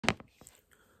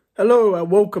Hello and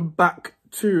welcome back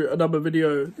to another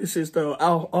video. This is the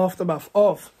aftermath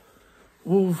of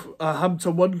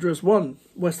Wolverhampton Wanderers 1,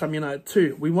 West Ham United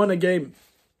 2. We won a game.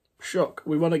 Shock,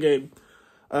 we won a game.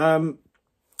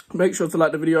 Make sure to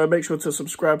like the video, make sure to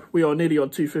subscribe. We are nearly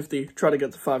on 250, trying to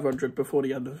get to 500 before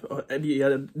the end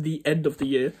of the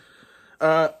year.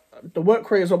 The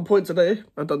work rate is on point today.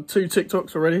 I've done 2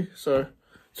 TikToks already, so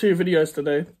 2 videos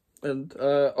today. And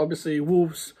obviously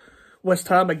Wolves West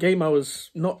Ham, a game I was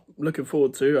not looking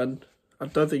forward to, and I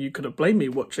don't think you could have blamed me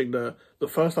watching the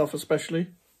first half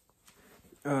especially.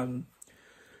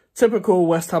 Typical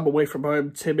West Ham away from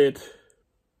home, timid,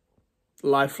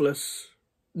 lifeless,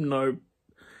 no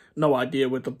idea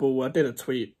with the ball. I did a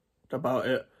tweet about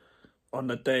it on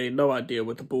the day. No idea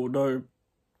with the ball, no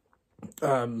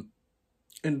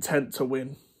intent to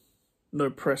win,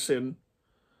 no pressing,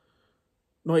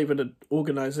 not even an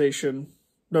organisation.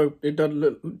 No, it didn't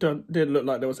look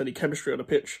like there was any chemistry on the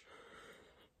pitch.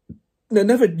 There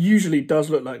never usually does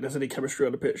look like there's any chemistry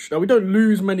on the pitch. Now, we don't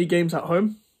lose many games at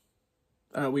home.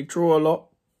 We draw a lot.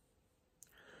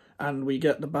 And we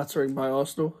get the battering by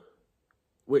Arsenal,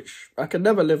 which I can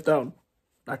never live down.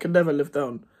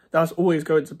 That's always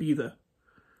going to be there.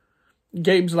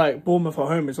 Games like Bournemouth at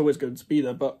home is always going to be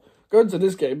there. But going to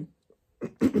this game,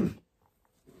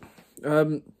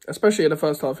 especially in the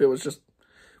first half, it was just...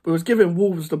 We was giving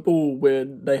Wolves the ball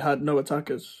when they had no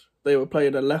attackers. They were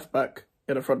playing a left-back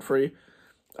in a front three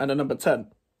and a number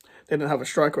 10. They didn't have a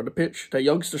striker on the pitch. Their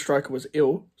youngster striker was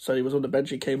ill, so he was on the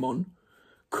bench. He came on.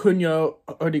 Cunha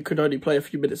could only play a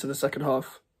few minutes in the second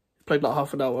half. He played like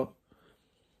half an hour.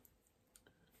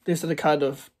 This is the kind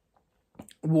of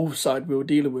Wolves side we were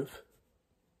dealing with.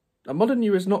 Now,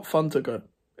 Molineux is not fun to go.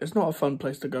 It's not a fun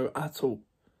place to go at all.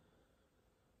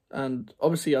 And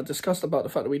obviously, I discussed about the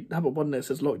fact that we haven't won this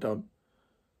since lockdown.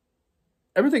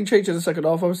 Everything changed in the second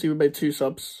half. Obviously, we made 2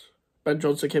 subs. Ben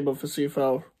Johnson came on for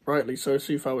Soufal. Rightly so.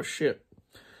 Soufal was shit.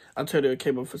 Antonio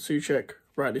came on for Souček.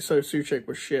 Rightly so. Souček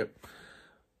was shit.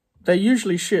 They're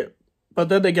usually shit. But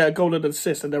then they get a goal and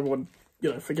assist and everyone,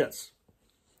 forgets.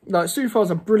 Like,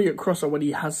 Soufal's a brilliant crosser when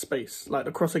he has space. Like,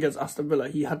 the cross against Aston Villa,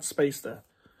 he had space there.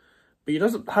 But he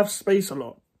doesn't have space a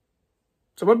lot.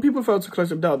 So when people fail to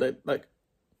close him down,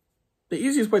 the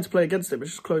easiest way to play against him is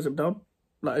just close him down.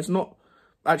 Like, it's not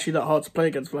actually that hard to play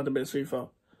against Vladimir Soufal.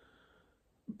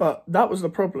 But that was the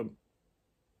problem.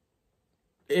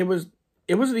 It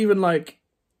wasn't even like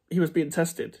he was being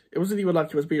tested. It wasn't even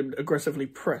like he was being aggressively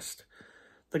pressed.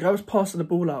 The guy was passing the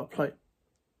ball out of play.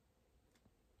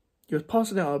 He was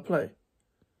passing it out of play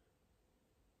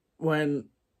when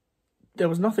there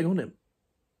was nothing on him.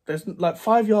 There's like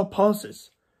 5-yard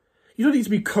passes. You don't need to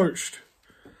be coached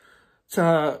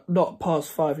to not pass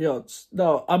 5 yards.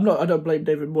 No, I don't blame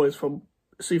David Moyes for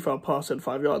Soufal passing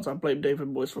 5 yards. I blame David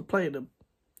Moyes for playing him.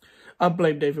 I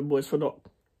blame David Moyes for not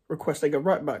requesting a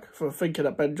right back, for thinking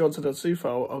that Ben Johnson and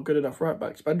Soufal are good enough right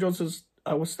backs. Ben Johnson's,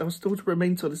 I was still to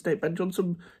remain to this day. Ben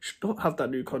Johnson should not have that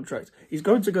new contract. He's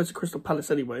going to go to Crystal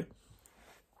Palace anyway.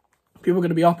 People are going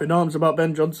to be up in arms about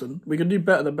Ben Johnson. We can do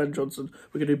better than Ben Johnson.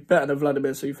 We can do better than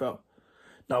Vladimir Soufal.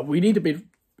 Now, we need to be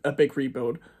a big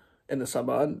rebuild in the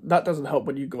summer, and that doesn't help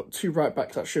when you've got 2 right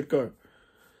backs that should go.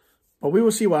 But we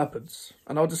will see what happens,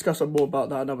 and I'll discuss more about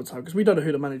that another time, because we don't know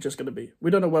who the manager's going to be.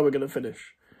 We don't know where we're going to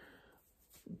finish.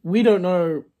 We don't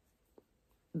know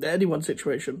anyone's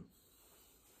situation.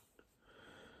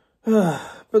 But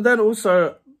then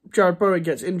also, Jared Bowen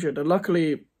gets injured, and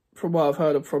luckily, from what I've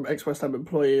heard from ex-West Ham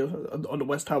employee on the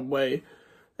West Ham way,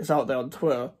 it's out there on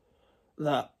Twitter,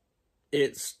 that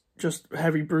it's just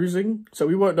heavy bruising, so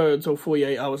we won't know until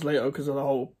 48 hours later because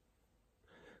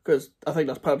I think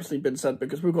that's purposely been said,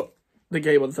 because we've got the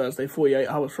game on Thursday. 48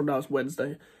 hours from now is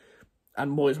Wednesday,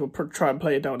 and Moyes will try and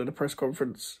play it down in a press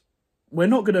conference. We're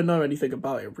not going to know anything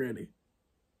about it, really.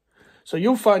 So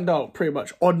you'll find out pretty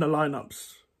much on the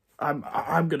lineups. I'm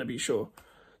going to be sure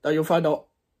that you'll find out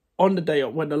on the day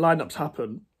when the lineups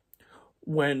happen,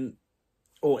 when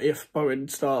or if Bowen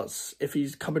starts, if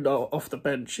he's coming off the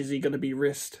bench, is he going to be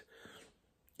risked?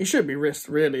 He should be risked,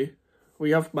 really. We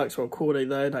have Maxwell Cornet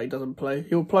there that he doesn't play.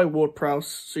 He'll play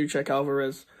Ward-Prowse, Souček,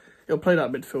 Alvarez. He'll play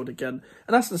that midfield again.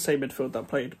 And that's the same midfield that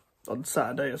played on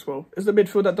Saturday as well. It's the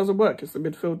midfield that doesn't work. It's the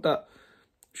midfield that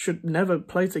should never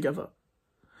play together.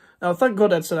 Now, thank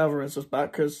God Edson Alvarez was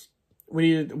back, because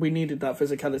we needed that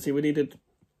physicality. We needed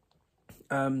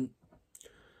our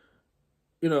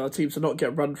team to not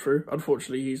get run through.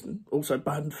 Unfortunately, he's also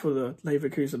banned for the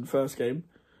Leverkusen first game.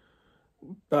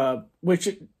 Which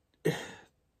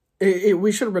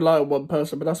we shouldn't rely on one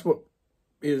person, but that's what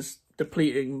is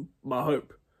depleting my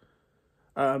hope.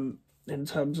 In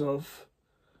terms of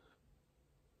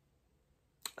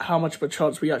how much of a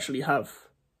chance we actually have.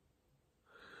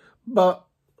 But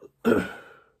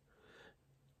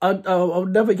I'll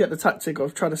never get the tactic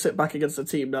of trying to sit back against a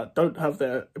team that don't have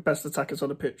their best attackers on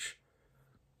the pitch,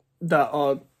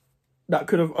 that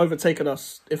could have overtaken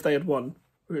us if they had won.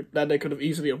 That they could have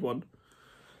easily have won.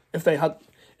 If they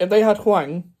had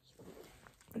Hwang,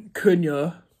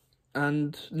 Cunha,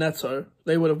 and Neto,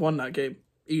 they would have won that game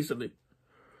easily.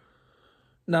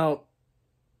 Now,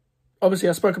 obviously,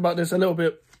 I spoke about this a little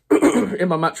bit in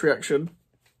my match reaction.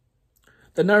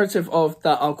 The narrative of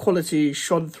that our quality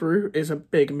shone through is a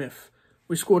big myth.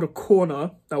 We scored a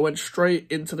corner that went straight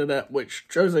into the net, which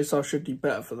Jose Sá should do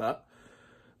better for that.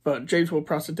 But James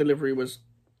Ward-Prowse's delivery was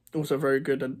also very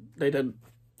good, and they didn't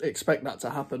expect that to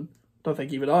happen. I don't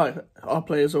think even our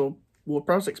players or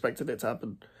Ward-Prowse expected it to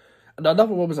happen. And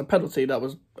another one was a penalty that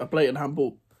was a blatant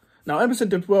handball. Now, Emerson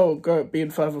did well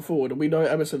being further forward, and we know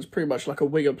Emerson's pretty much like a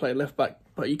winger playing left-back,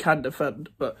 but he can defend,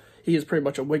 but he is pretty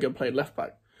much a winger playing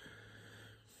left-back.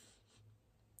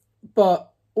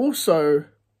 But also,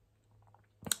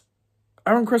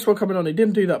 Aaron Cresswell coming on, he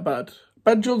didn't do that bad.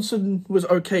 Ben Johnson was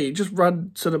okay. He just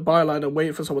ran to the byline and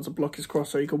waited for someone to block his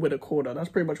cross so he could win a corner. That's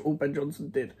pretty much all Ben Johnson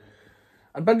did.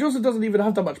 And Ben Johnson doesn't even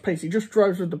have that much pace. He just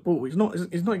drives with the ball. He's not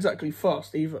exactly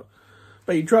fast either.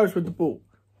 But he drives with the ball.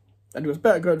 And he was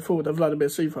better going forward than Vladimir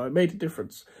Suva. It made a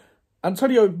difference.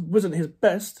 Antonio wasn't his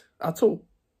best at all.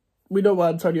 We know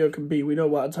what Antonio can be. We know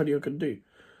what Antonio can do.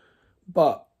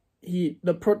 But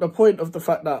the point of the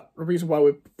fact that the reason why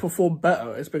we performed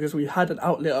better is because we had an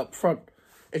outlet up front.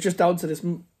 It's just down to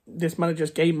this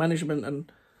manager's game management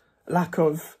and lack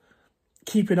of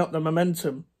keeping up the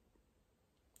momentum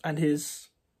and his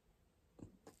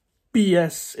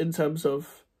BS in terms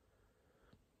of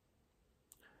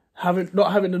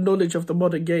not having the knowledge of the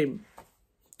modern game.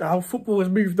 How football has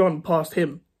moved on past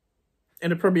him in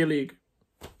the Premier League.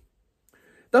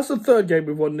 That's the third game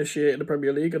we've won this year in the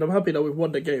Premier League, and I'm happy that we've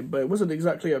won the game, but it wasn't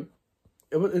exactly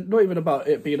not even about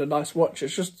it being a nice watch.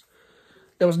 It's just,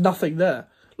 there was nothing there.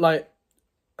 Like,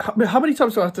 how many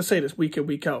times do I have to say this week in,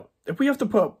 week out? If we have to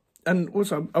put, and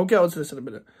also, I'll get onto this in a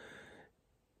minute.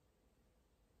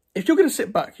 If you're going to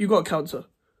sit back, you got to counter.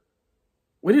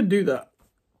 We didn't do that.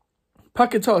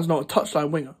 Paquetá is not a touchline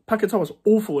winger. Paquetá was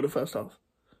awful in the first half.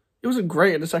 It wasn't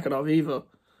great in the second half either. It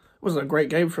wasn't a great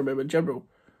game from him in general.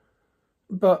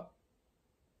 But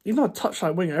he's not a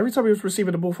touchline winger. Every time he was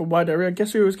receiving the ball from wide area,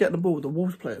 guess who was getting the ball? The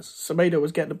Wolves players. Semedo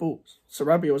was getting the ball.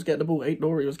 Sarabia was getting the ball.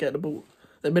 Aït-Nouri was getting the ball.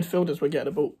 The midfielders were getting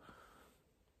the ball.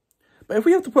 But if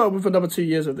we have to put up with another 2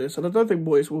 years of this, and I don't think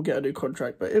Moyes will get a new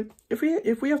contract, but if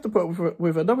we have to put up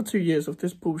with another 2 years of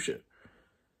this bullshit,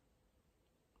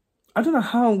 I don't know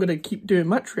how I'm going to keep doing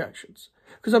match reactions.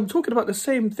 Because I'm talking about the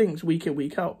same things week in,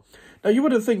 week out. Now, you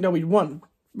wouldn't think that we'd won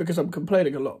because I'm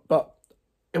complaining a lot, but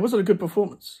it wasn't a good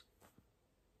performance.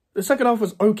 The second half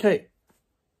was okay.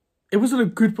 It wasn't a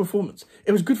good performance.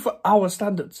 It was good for our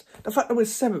standards. The fact that we're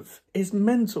 7th is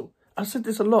mental. I've said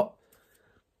this a lot.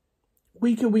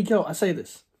 Week in, week out, I say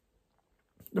this.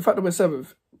 The fact that we're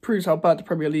 7th proves how bad the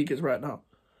Premier League is right now.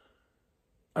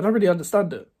 I don't really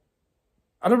understand it.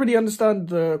 I don't really understand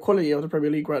the quality of the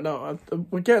Premier League right now.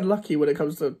 We're getting lucky when it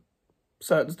comes to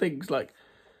certain things,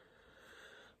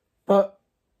 but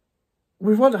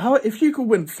we've wondered how, if you could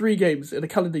win 3 games in a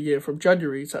calendar year from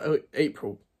January to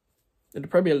April in the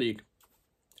Premier League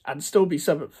and still be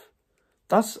 7th,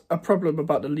 that's a problem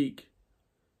about the league.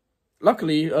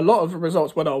 Luckily, a lot of the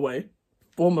results went our way.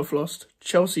 Bournemouth lost,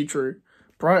 Chelsea drew,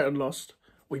 Brighton lost,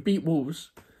 we beat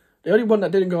Wolves. The only one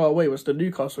that didn't go our way was the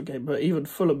Newcastle game, but even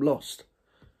Fulham lost.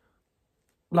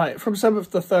 From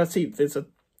 7th to 13th,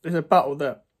 there's a battle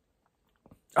there.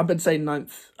 I've been saying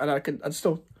 9th, and I'd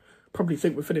still probably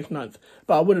think we finished 9th,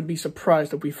 but I wouldn't be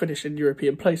surprised if we finish in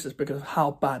European places because of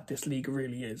how bad this league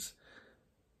really is.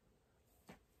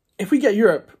 If we get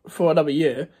Europe for another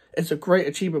year, it's a great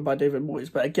achievement by David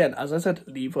Moyes, but again, as I said,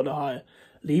 leave on a high.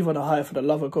 Leave on a high, for the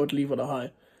love of God, leave on a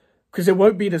high. Because it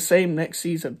won't be the same next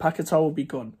season. Paquetá will be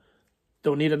gone.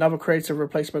 They'll need another creative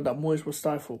replacement that Moyes will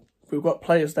stifle. We've got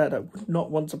players there that would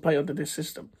not want to play under this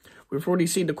system. We've already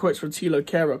seen the quotes from Thilo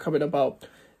Kehrer coming about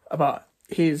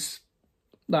his,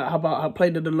 how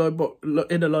playing in the low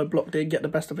block didn't get the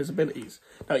best of his abilities.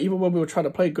 Now, even when we were trying to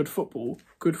play good football,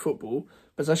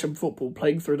 possession football,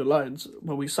 playing through the lines,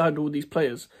 when we signed all these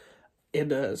players in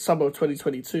the summer of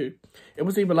 2022, it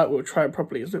wasn't even like we were trying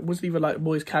properly. It wasn't even like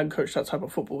Moyes can coach that type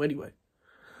of football anyway.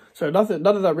 So none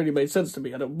of that really made sense to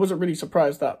me, and I wasn't really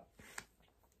surprised that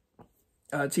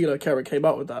Thilo Kehrer came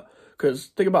out with that, because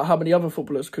think about how many other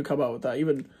footballers could come out with that.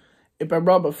 Even if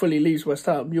Benrahma fully leaves West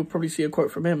Ham, you'll probably see a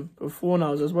quote from him with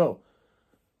Fornals as well.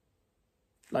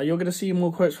 Like, you're going to see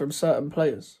more quotes from certain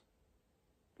players.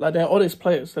 Like, they're honest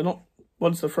players. They're not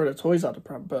ones to throw their toys out the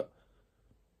pram, but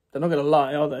they're not going to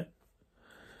lie, are they?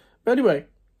 But anyway,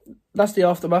 that's the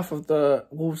aftermath of the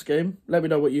Wolves game. Let me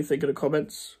know what you think in the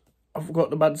comments. I've got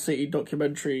the Man City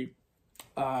documentary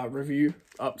review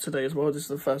up today as well. This is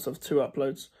the first of 2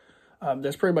 uploads.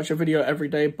 There's pretty much a video every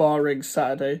day, barring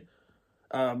Saturday,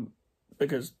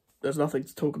 because there's nothing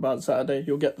to talk about on Saturday.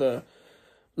 You'll get the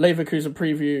Leverkusen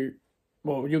preview.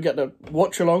 Well, you'll get the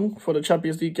watch-along for the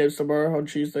Champions League games tomorrow on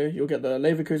Tuesday. You'll get the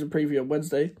Leverkusen preview on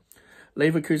Wednesday.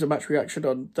 Leverkusen match reaction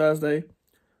on Thursday.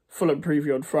 Fulham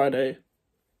preview on Friday.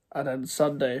 And then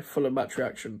Sunday, Fulham match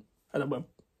reaction. And then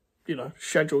we're,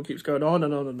 schedule keeps going on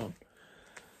and on and on.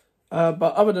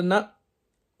 But other than that,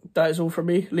 that is all from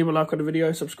me. Leave a like on the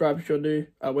video. Subscribe if you're new.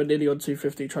 We're nearly on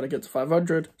 250, trying to get to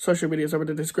 500. Social media is over in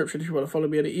the description if you want to follow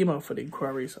me, and the email for the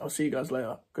inquiries. I'll see you guys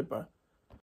later. Goodbye.